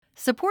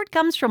Support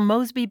comes from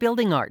Mosby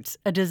Building Arts,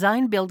 a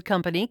design-build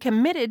company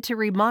committed to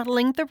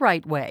remodeling the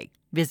right way.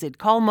 Visit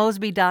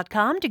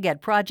callmosby.com to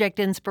get project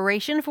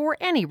inspiration for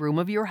any room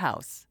of your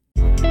house.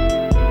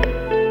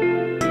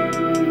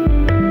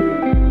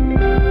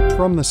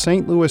 From the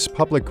St. Louis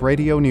Public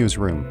Radio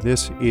Newsroom,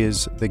 this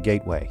is The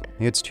Gateway.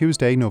 It's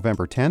Tuesday,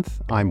 November 10th.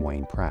 I'm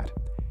Wayne Pratt.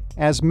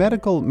 As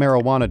medical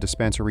marijuana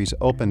dispensaries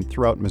open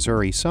throughout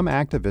Missouri, some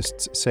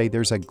activists say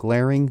there's a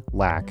glaring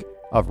lack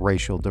of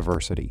racial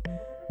diversity.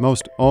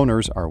 Most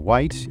owners are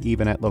white,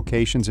 even at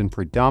locations in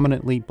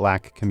predominantly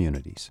black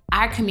communities.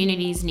 Our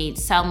communities need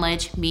so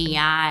much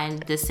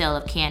beyond the sale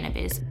of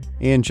cannabis.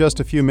 In just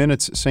a few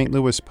minutes, St.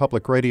 Louis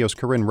Public Radio's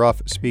Corinne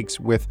Ruff speaks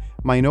with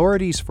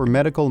Minorities for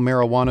Medical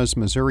Marijuana's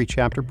Missouri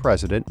chapter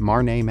president,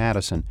 Marnay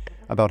Madison,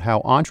 about how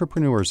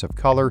entrepreneurs of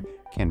color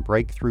can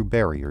break through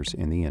barriers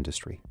in the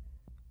industry.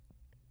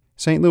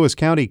 St. Louis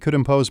County could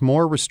impose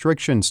more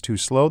restrictions to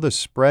slow the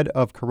spread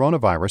of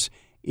coronavirus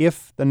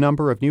if the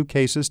number of new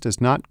cases does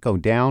not go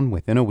down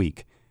within a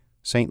week.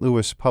 St.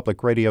 Louis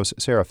Public Radio's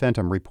Sarah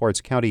Fenton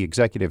reports County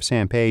Executive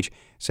Sam Page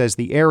says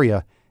the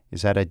area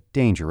is at a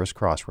dangerous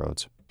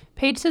crossroads.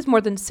 Page says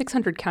more than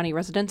 600 county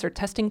residents are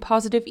testing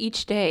positive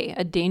each day,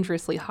 a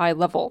dangerously high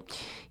level.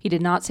 He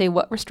did not say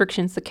what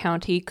restrictions the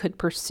county could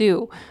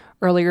pursue.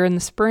 Earlier in the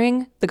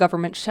spring, the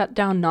government shut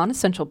down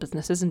non-essential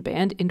businesses and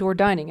banned indoor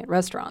dining at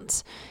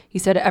restaurants. He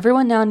said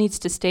everyone now needs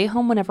to stay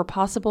home whenever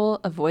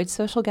possible, avoid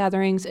social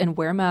gatherings, and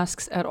wear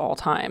masks at all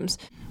times.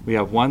 We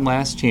have one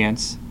last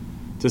chance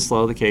to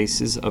slow the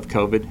cases of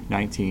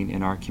COVID-19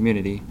 in our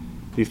community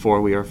before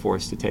we are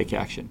forced to take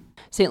action.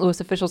 St.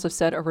 Louis officials have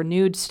said a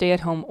renewed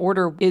stay-at-home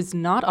order is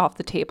not off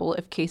the table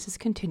if cases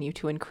continue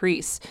to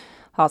increase.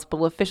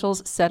 Hospital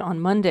officials said on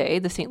Monday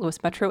the St.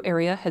 Louis metro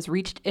area has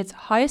reached its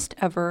highest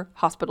ever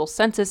hospital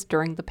census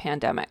during the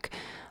pandemic.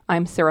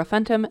 I'm Sarah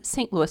Fenton,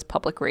 St. Louis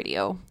Public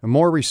Radio.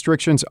 More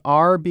restrictions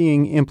are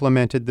being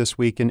implemented this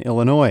week in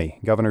Illinois.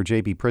 Governor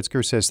J.B.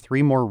 Pritzker says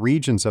 3 more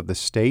regions of the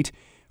state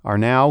are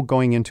now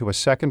going into a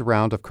second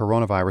round of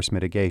coronavirus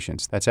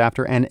mitigations. That's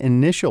after an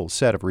initial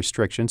set of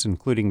restrictions,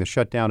 including the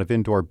shutdown of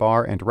indoor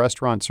bar and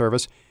restaurant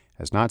service,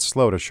 has not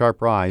slowed a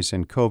sharp rise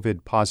in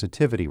COVID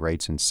positivity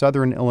rates in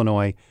southern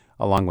Illinois,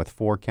 along with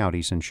 4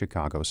 counties in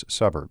Chicago's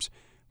suburbs.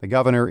 The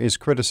governor is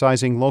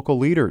criticizing local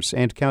leaders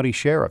and county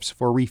sheriffs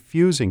for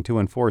refusing to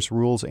enforce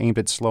rules aimed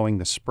at slowing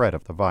the spread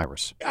of the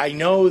virus. I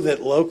know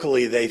that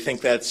locally they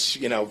think that's,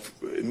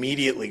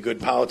 immediately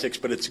good politics,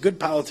 but it's good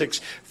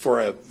politics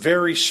for a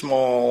very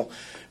small,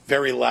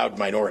 very loud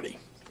minority.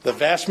 The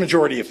vast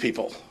majority of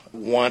people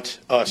want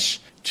us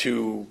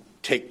to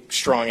take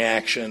strong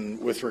action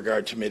with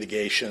regard to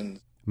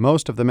mitigation.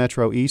 Most of the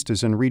Metro East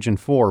is in Region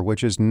 4,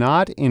 which is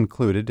not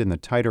included in the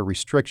tighter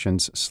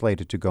restrictions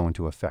slated to go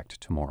into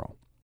effect tomorrow.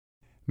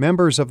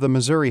 Members of the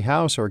Missouri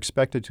House are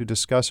expected to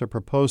discuss a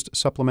proposed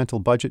supplemental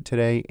budget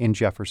today in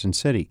Jefferson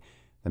City.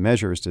 The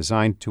measure is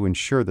designed to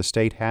ensure the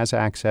state has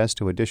access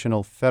to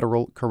additional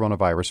federal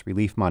coronavirus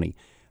relief money.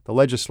 The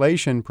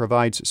legislation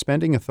provides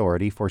spending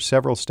authority for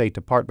several state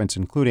departments,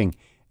 including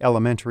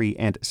elementary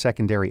and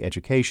secondary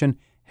education,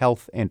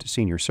 health and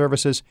senior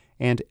services,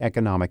 and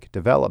economic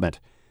development.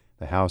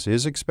 The House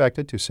is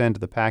expected to send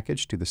the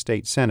package to the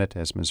state Senate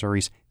as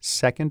Missouri's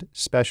second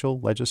special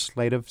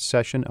legislative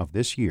session of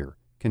this year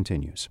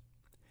continues.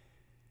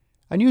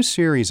 A new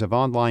series of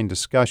online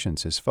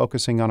discussions is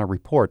focusing on a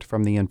report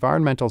from the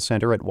Environmental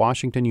Center at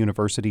Washington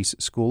University's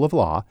School of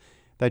Law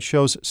that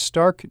shows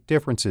stark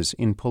differences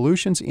in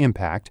pollution's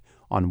impact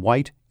on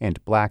white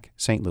and black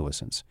St.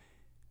 Louisans.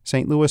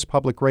 St. Louis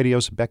Public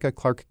Radio's Becca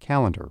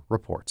Clark-Callender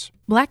reports.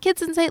 Black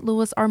kids in St.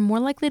 Louis are more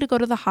likely to go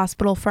to the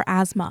hospital for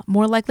asthma,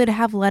 more likely to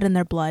have lead in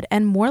their blood,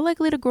 and more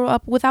likely to grow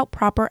up without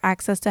proper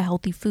access to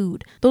healthy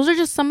food. Those are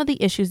just some of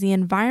the issues the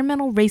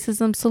Environmental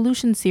Racism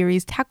Solution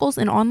Series tackles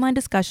in online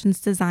discussions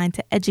designed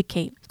to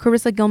educate.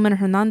 Carissa Gilman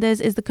Hernandez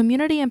is the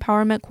Community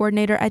Empowerment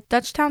Coordinator at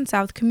Dutchtown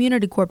South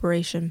Community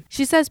Corporation.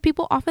 She says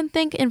people often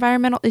think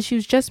environmental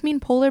issues just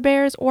mean polar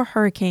bears or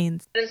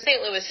hurricanes. In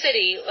St. Louis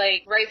City,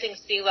 rising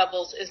sea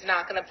levels is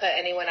not going to put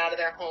anyone out of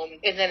their home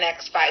in the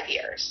next 5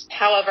 years.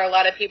 However, a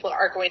lot of people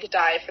are going to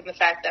die from the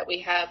fact that we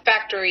have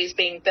factories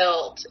being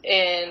built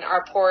in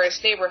our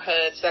poorest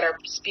neighborhoods that are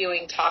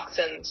spewing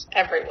toxins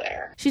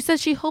everywhere. She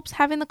says she hopes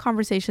having the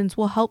conversations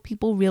will help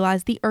people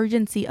realize the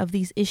urgency of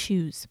these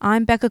issues.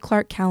 I'm Becca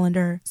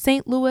Clark-Callender,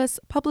 St. Louis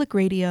Public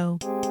Radio.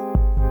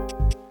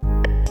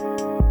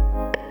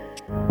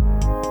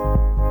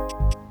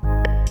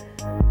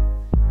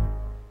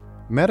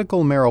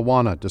 Medical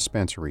marijuana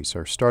dispensaries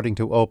are starting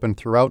to open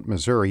throughout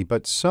Missouri,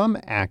 but some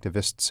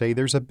activists say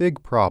there's a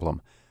big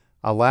problem: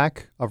 a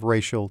lack of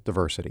racial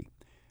diversity.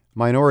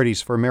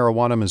 Minorities for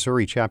Marijuana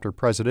Missouri chapter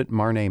president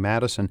Marnay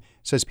Madison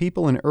says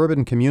people in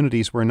urban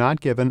communities were not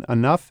given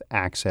enough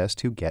access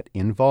to get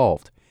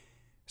involved.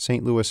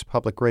 St. Louis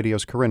Public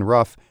Radio's Corinne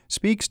Ruff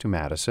speaks to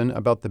Madison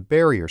about the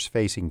barriers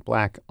facing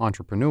black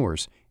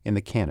entrepreneurs in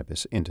the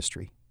cannabis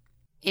industry.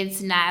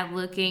 It's not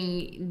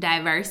looking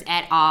diverse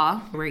at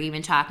all. We're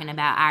even talking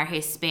about our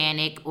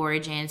Hispanic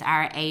origins,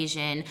 our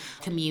Asian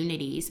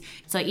communities.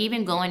 So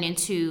even going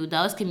into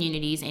those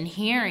communities and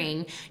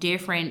hearing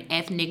different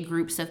ethnic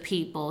groups of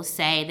people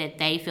say that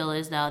they feel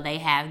as though they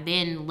have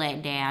been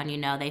let down,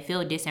 they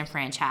feel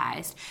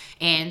disenfranchised.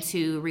 And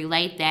to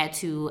relate that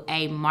to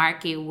a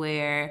market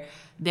where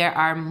there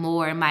are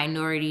more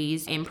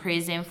minorities in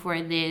prison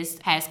for this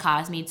has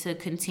caused me to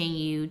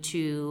continue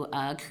to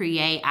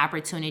create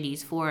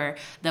opportunities for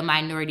the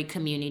minority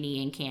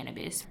community in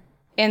cannabis.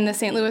 In the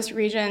St. Louis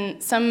region,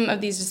 some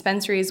of these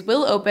dispensaries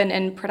will open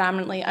in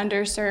predominantly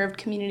underserved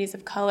communities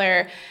of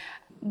color.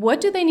 What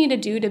do they need to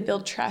do to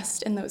build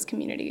trust in those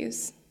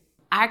communities?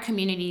 Our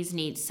communities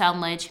need so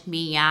much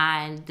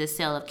beyond the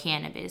sale of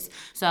cannabis.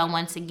 So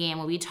once again,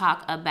 when we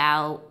talk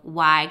about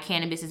why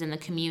cannabis is in the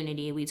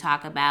community, we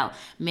talk about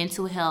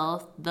mental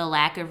health, the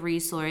lack of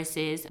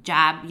resources,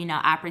 job,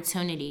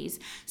 opportunities.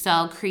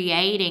 So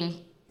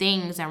creating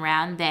things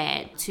around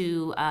that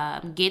to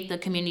get the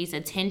community's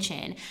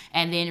attention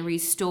and then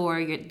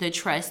restore the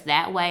trust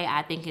that way,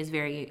 I think is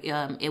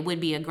it would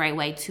be a great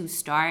way to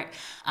start.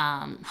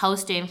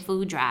 Hosting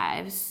food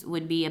drives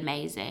would be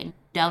amazing.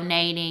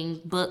 Donating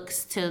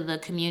books to the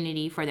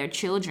community for their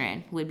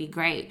children would be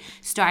great.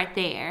 Start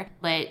there.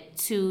 But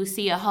to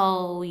see a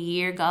whole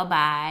year go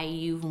by,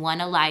 you've won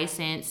a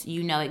license,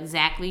 you know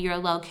exactly your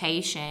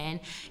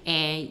location,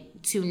 and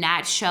to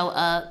not show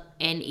up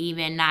and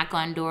even knock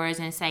on doors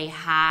and say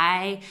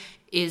hi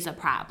is a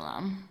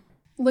problem.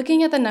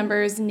 Looking at the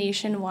numbers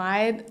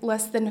nationwide,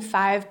 less than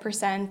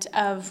 5%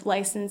 of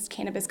licensed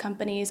cannabis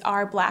companies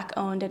are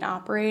Black-owned and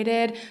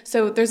operated.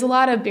 So there's a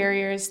lot of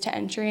barriers to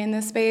entry in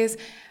this space.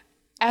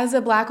 As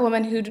a Black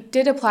woman who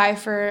did apply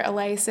for a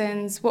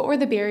license, what were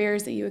the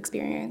barriers that you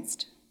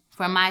experienced?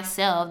 For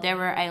myself, there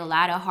were a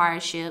lot of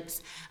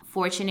hardships.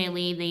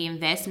 Fortunately, the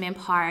investment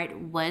part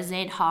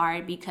wasn't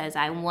hard because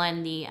I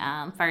won the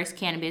first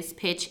cannabis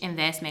pitch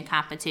investment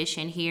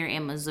competition here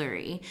in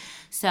Missouri.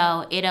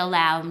 So it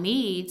allowed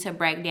me to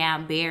break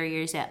down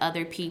barriers that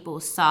other people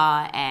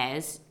saw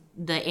as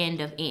the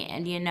end of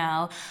end,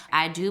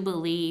 I do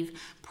believe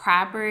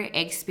proper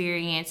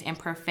experience and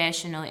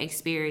professional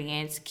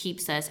experience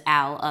keeps us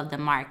out of the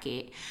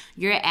market.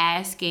 You're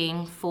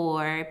asking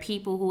for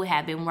people who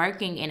have been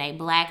working in a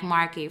Black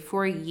market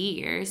for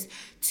years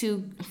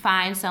to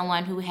find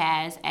someone who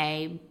has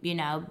a,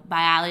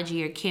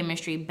 biology or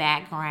chemistry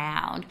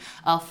background,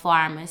 a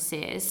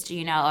pharmacist,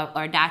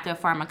 or doctor of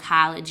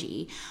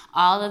pharmacology.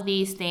 All of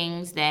these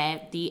things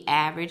that the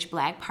average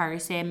Black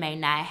person may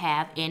not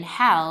have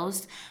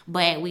in-house,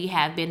 but we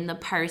have been the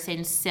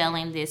person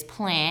selling this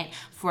plant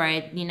for,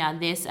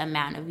 this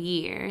amount of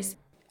years.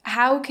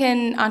 How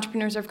can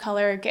entrepreneurs of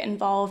color get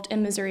involved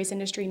in Missouri's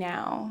industry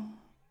now?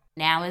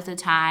 Now is the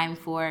time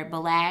for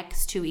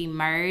Blacks to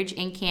emerge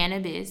in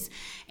cannabis,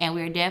 and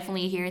we're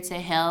definitely here to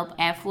help.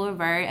 At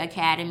Flauvert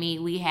Academy,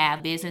 we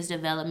have business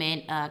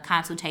development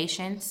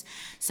consultations.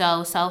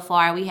 So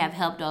far, we have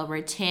helped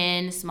over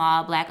 10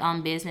 small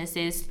Black-owned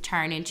businesses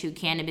turn into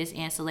cannabis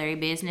ancillary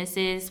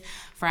businesses,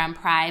 from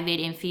private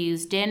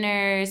infused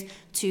dinners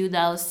to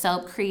those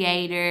soap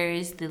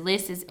creators. The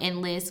list is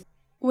endless.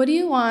 What do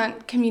you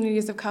want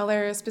communities of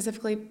color,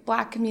 specifically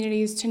Black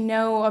communities, to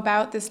know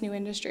about this new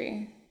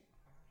industry?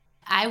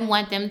 I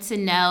want them to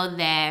know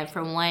that,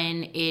 for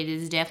one, it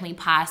is definitely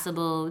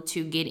possible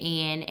to get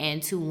in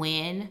and to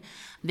win.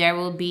 There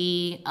will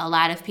be a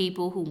lot of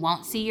people who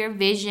won't see your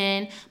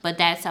vision, but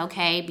that's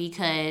okay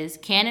because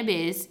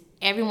cannabis,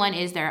 everyone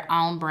is their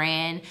own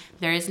brand.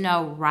 There is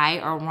no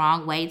right or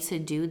wrong way to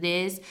do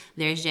this.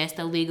 There's just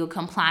a legal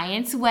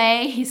compliance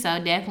way.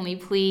 So definitely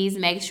please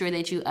make sure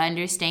that you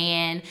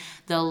understand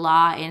the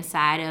law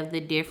inside of the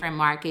different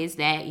markets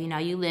that,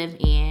 you live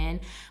in.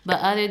 But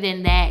other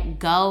than that,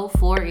 go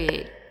for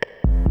it.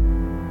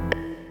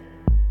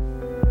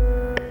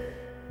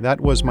 That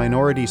was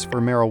Minorities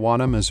for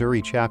Marijuana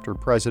Missouri Chapter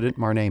President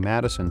Marnay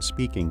Madison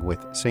speaking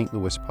with St.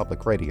 Louis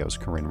Public Radio's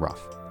Corinne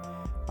Ruff.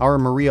 Our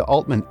Maria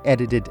Altman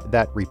edited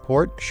that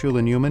report.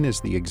 Shula Newman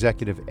is the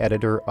executive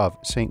editor of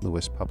St.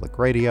 Louis Public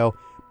Radio.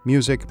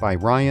 Music by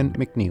Ryan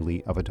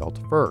McNeely of Adult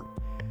Fur.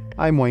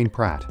 I'm Wayne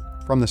Pratt.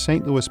 From the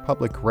St. Louis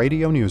Public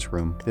Radio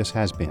Newsroom, this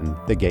has been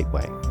The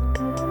Gateway.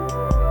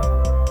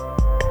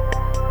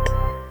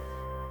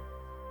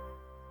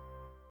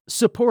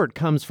 Support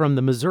comes from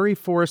the Missouri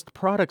Forest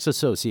Products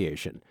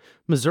Association.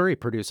 Missouri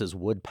produces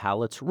wood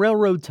pallets,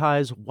 railroad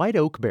ties, white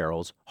oak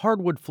barrels,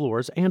 hardwood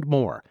floors, and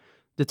more.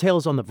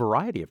 Details on the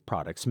variety of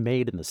products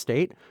made in the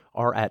state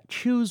are at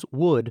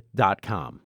choosewood.com.